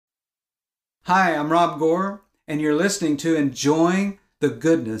Hi, I'm Rob Gore, and you're listening to Enjoying the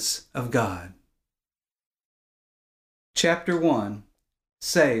Goodness of God. Chapter 1,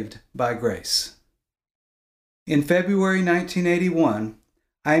 Saved by Grace. In February 1981,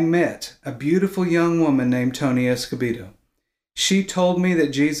 I met a beautiful young woman named Tony Escobedo. She told me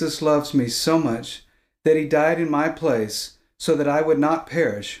that Jesus loves me so much that he died in my place so that I would not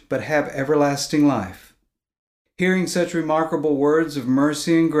perish but have everlasting life. Hearing such remarkable words of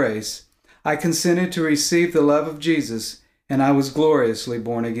mercy and grace, I consented to receive the love of Jesus, and I was gloriously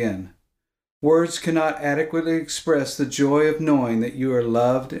born again. Words cannot adequately express the joy of knowing that you are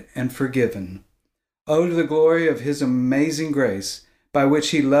loved and forgiven. Oh, to the glory of His amazing grace, by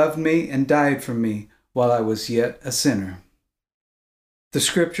which He loved me and died for me while I was yet a sinner. The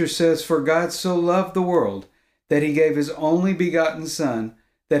Scripture says, "For God so loved the world that He gave His only begotten Son,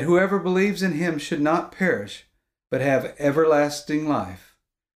 that whoever believes in Him should not perish, but have everlasting life."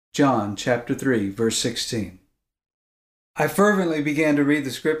 John chapter 3, verse 16. I fervently began to read the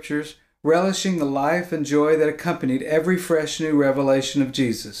Scriptures, relishing the life and joy that accompanied every fresh new revelation of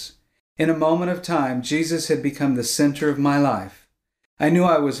Jesus. In a moment of time, Jesus had become the center of my life. I knew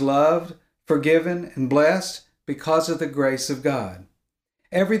I was loved, forgiven, and blessed because of the grace of God.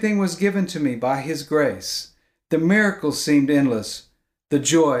 Everything was given to me by His grace. The miracles seemed endless, the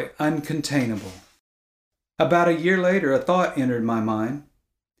joy uncontainable. About a year later, a thought entered my mind.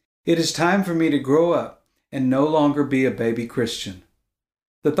 It is time for me to grow up and no longer be a baby Christian.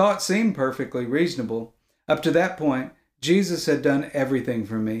 The thought seemed perfectly reasonable. Up to that point, Jesus had done everything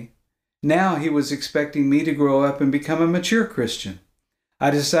for me. Now He was expecting me to grow up and become a mature Christian. I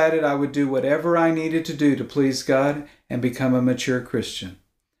decided I would do whatever I needed to do to please God and become a mature Christian.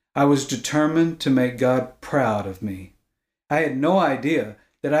 I was determined to make God proud of me. I had no idea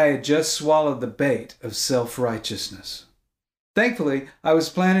that I had just swallowed the bait of self-righteousness. Thankfully, I was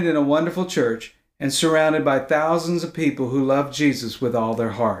planted in a wonderful church and surrounded by thousands of people who loved Jesus with all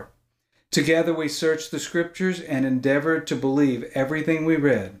their heart. Together we searched the Scriptures and endeavored to believe everything we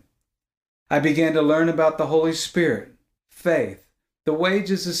read. I began to learn about the Holy Spirit, faith, the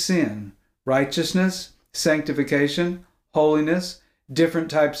wages of sin, righteousness, sanctification, holiness, different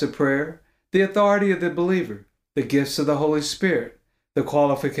types of prayer, the authority of the believer, the gifts of the Holy Spirit, the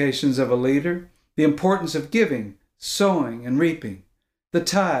qualifications of a leader, the importance of giving, sowing and reaping, the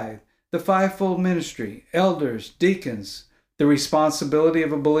tithe, the fivefold ministry, elders, deacons, the responsibility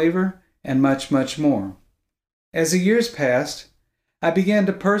of a believer, and much, much more. As the years passed, I began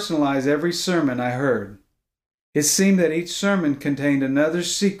to personalize every sermon I heard. It seemed that each sermon contained another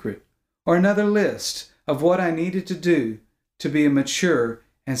secret or another list of what I needed to do to be a mature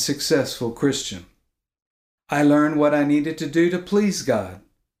and successful Christian. I learned what I needed to do to please God,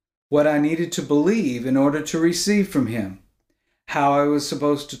 what I needed to believe in order to receive from Him, how I was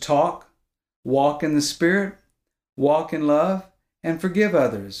supposed to talk, walk in the Spirit, walk in love, and forgive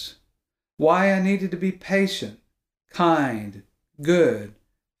others, why I needed to be patient, kind, good,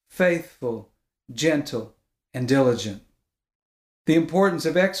 faithful, gentle, and diligent, the importance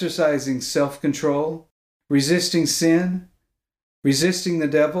of exercising self-control, resisting sin, resisting the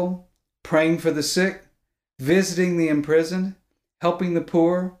devil, praying for the sick, visiting the imprisoned, helping the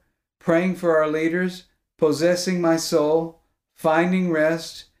poor, praying for our leaders, possessing my soul, finding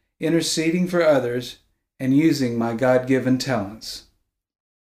rest, interceding for others, and using my God-given talents.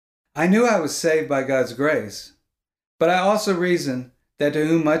 I knew I was saved by God's grace, but I also reasoned that to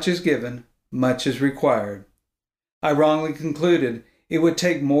whom much is given, much is required. I wrongly concluded it would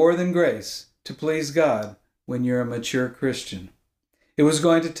take more than grace to please God when you're a mature Christian. It was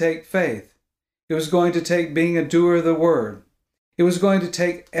going to take faith. It was going to take being a doer of the Word. It was going to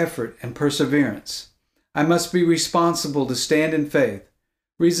take effort and perseverance. I must be responsible to stand in faith,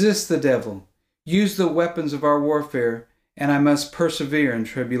 resist the devil, use the weapons of our warfare, and I must persevere in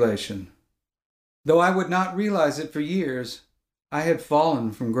tribulation. Though I would not realize it for years, I had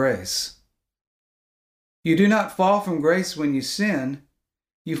fallen from grace. You do not fall from grace when you sin.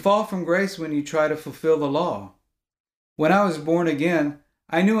 You fall from grace when you try to fulfill the law. When I was born again,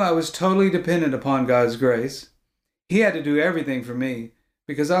 I knew I was totally dependent upon God's grace. He had to do everything for me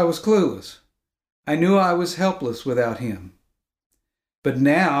because I was clueless. I knew I was helpless without Him. But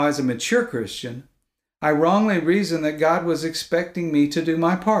now, as a mature Christian, I wrongly reasoned that God was expecting me to do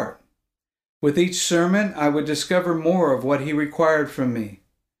my part. With each sermon, I would discover more of what He required from me.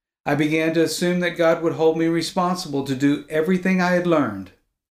 I began to assume that God would hold me responsible to do everything I had learned.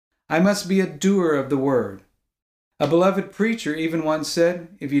 I must be a doer of the Word. A beloved preacher even once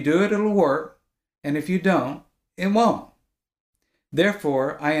said, "If you do it, it'll work, and if you don't, it won't."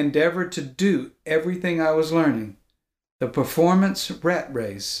 Therefore, I endeavored to do everything I was learning. The performance rat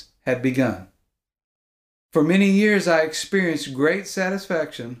race had begun. For many years I experienced great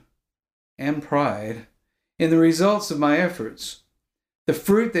satisfaction and pride in the results of my efforts. The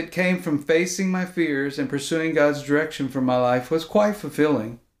fruit that came from facing my fears and pursuing God's direction for my life was quite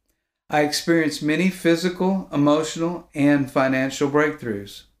fulfilling. I experienced many physical, emotional, and financial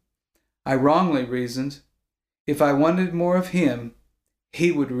breakthroughs. I wrongly reasoned, if I wanted more of Him,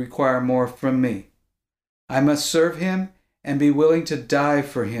 He would require more from me. I must serve Him and be willing to die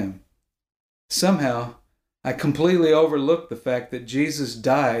for Him. Somehow, I completely overlooked the fact that Jesus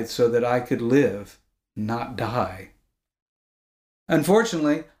died so that I could live, not die.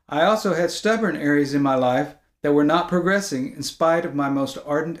 Unfortunately, I also had stubborn areas in my life that were not progressing in spite of my most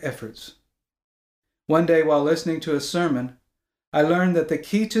ardent efforts. One day, while listening to a sermon, I learned that the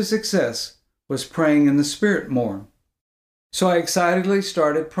key to success was praying in the Spirit more. So I excitedly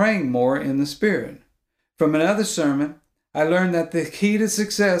started praying more in the Spirit. From another sermon, I learned that the key to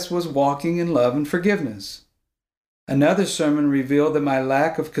success was walking in love and forgiveness. Another sermon revealed that my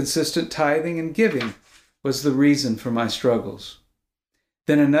lack of consistent tithing and giving was the reason for my struggles.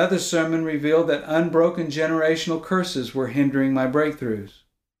 Then another sermon revealed that unbroken generational curses were hindering my breakthroughs.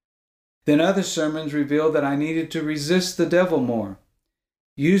 Then other sermons revealed that I needed to resist the devil more,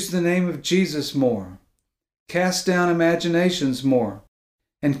 use the name of Jesus more, cast down imaginations more,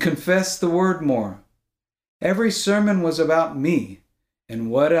 and confess the word more. Every sermon was about me and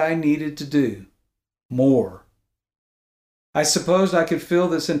what I needed to do more. I supposed I could fill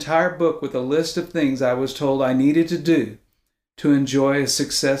this entire book with a list of things I was told I needed to do to enjoy a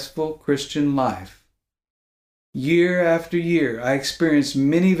successful Christian life. Year after year, I experienced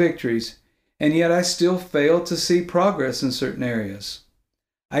many victories, and yet I still failed to see progress in certain areas.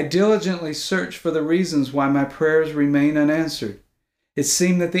 I diligently searched for the reasons why my prayers remained unanswered. It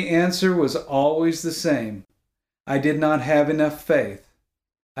seemed that the answer was always the same. I did not have enough faith.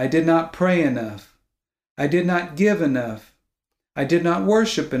 I did not pray enough. I did not give enough. I did not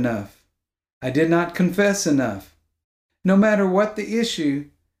worship enough. I did not confess enough. No matter what the issue,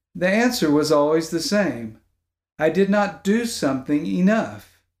 the answer was always the same. I did not do something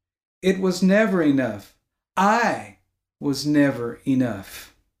enough. It was never enough. I was never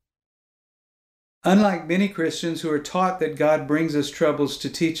enough. Unlike many Christians who are taught that God brings us troubles to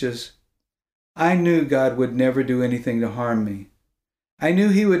teach us, I knew God would never do anything to harm me. I knew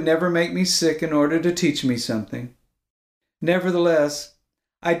He would never make me sick in order to teach me something. Nevertheless,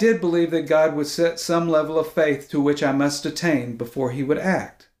 I did believe that God would set some level of faith to which I must attain before He would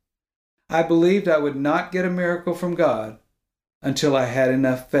act. I believed I would not get a miracle from God until I had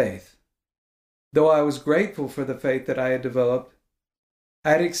enough faith. Though I was grateful for the faith that I had developed,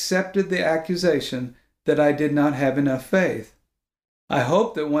 I had accepted the accusation that I did not have enough faith. I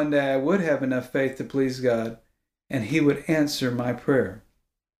hoped that one day I would have enough faith to please God, and He would answer my prayer.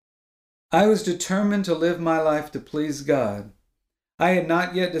 I was determined to live my life to please God. I had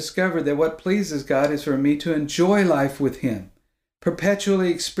not yet discovered that what pleases God is for me to enjoy life with Him,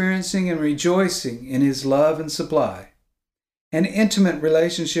 perpetually experiencing and rejoicing in His love and supply. An intimate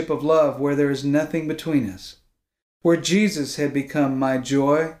relationship of love where there is nothing between us, where Jesus had become my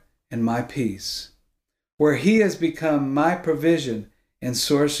joy and my peace, where He has become my provision and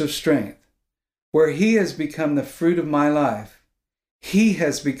source of strength, where He has become the fruit of my life. He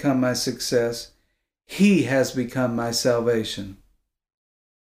has become my success. He has become my salvation.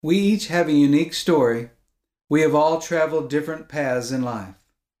 We each have a unique story. We have all traveled different paths in life,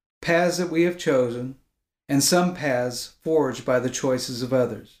 paths that we have chosen, and some paths forged by the choices of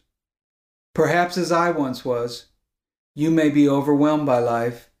others. Perhaps as I once was, you may be overwhelmed by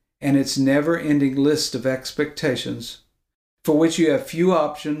life and its never-ending list of expectations, for which you have few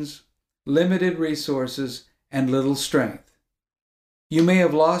options, limited resources, and little strength. You may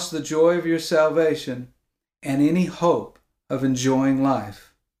have lost the joy of your salvation and any hope of enjoying life.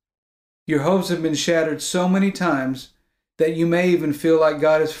 Your hopes have been shattered so many times that you may even feel like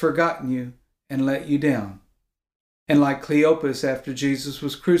God has forgotten you and let you down. And like Cleopas after Jesus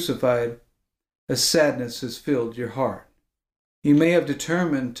was crucified, a sadness has filled your heart. You may have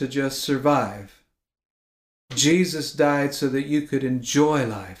determined to just survive. Jesus died so that you could enjoy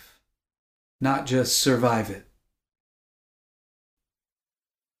life, not just survive it.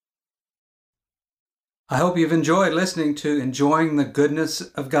 I hope you've enjoyed listening to Enjoying the Goodness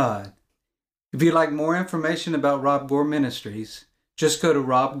of God. If you'd like more information about Rob Gore Ministries, just go to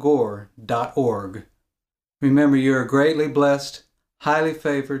robgore.org. Remember, you are greatly blessed, highly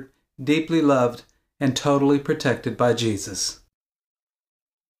favored, deeply loved, and totally protected by Jesus.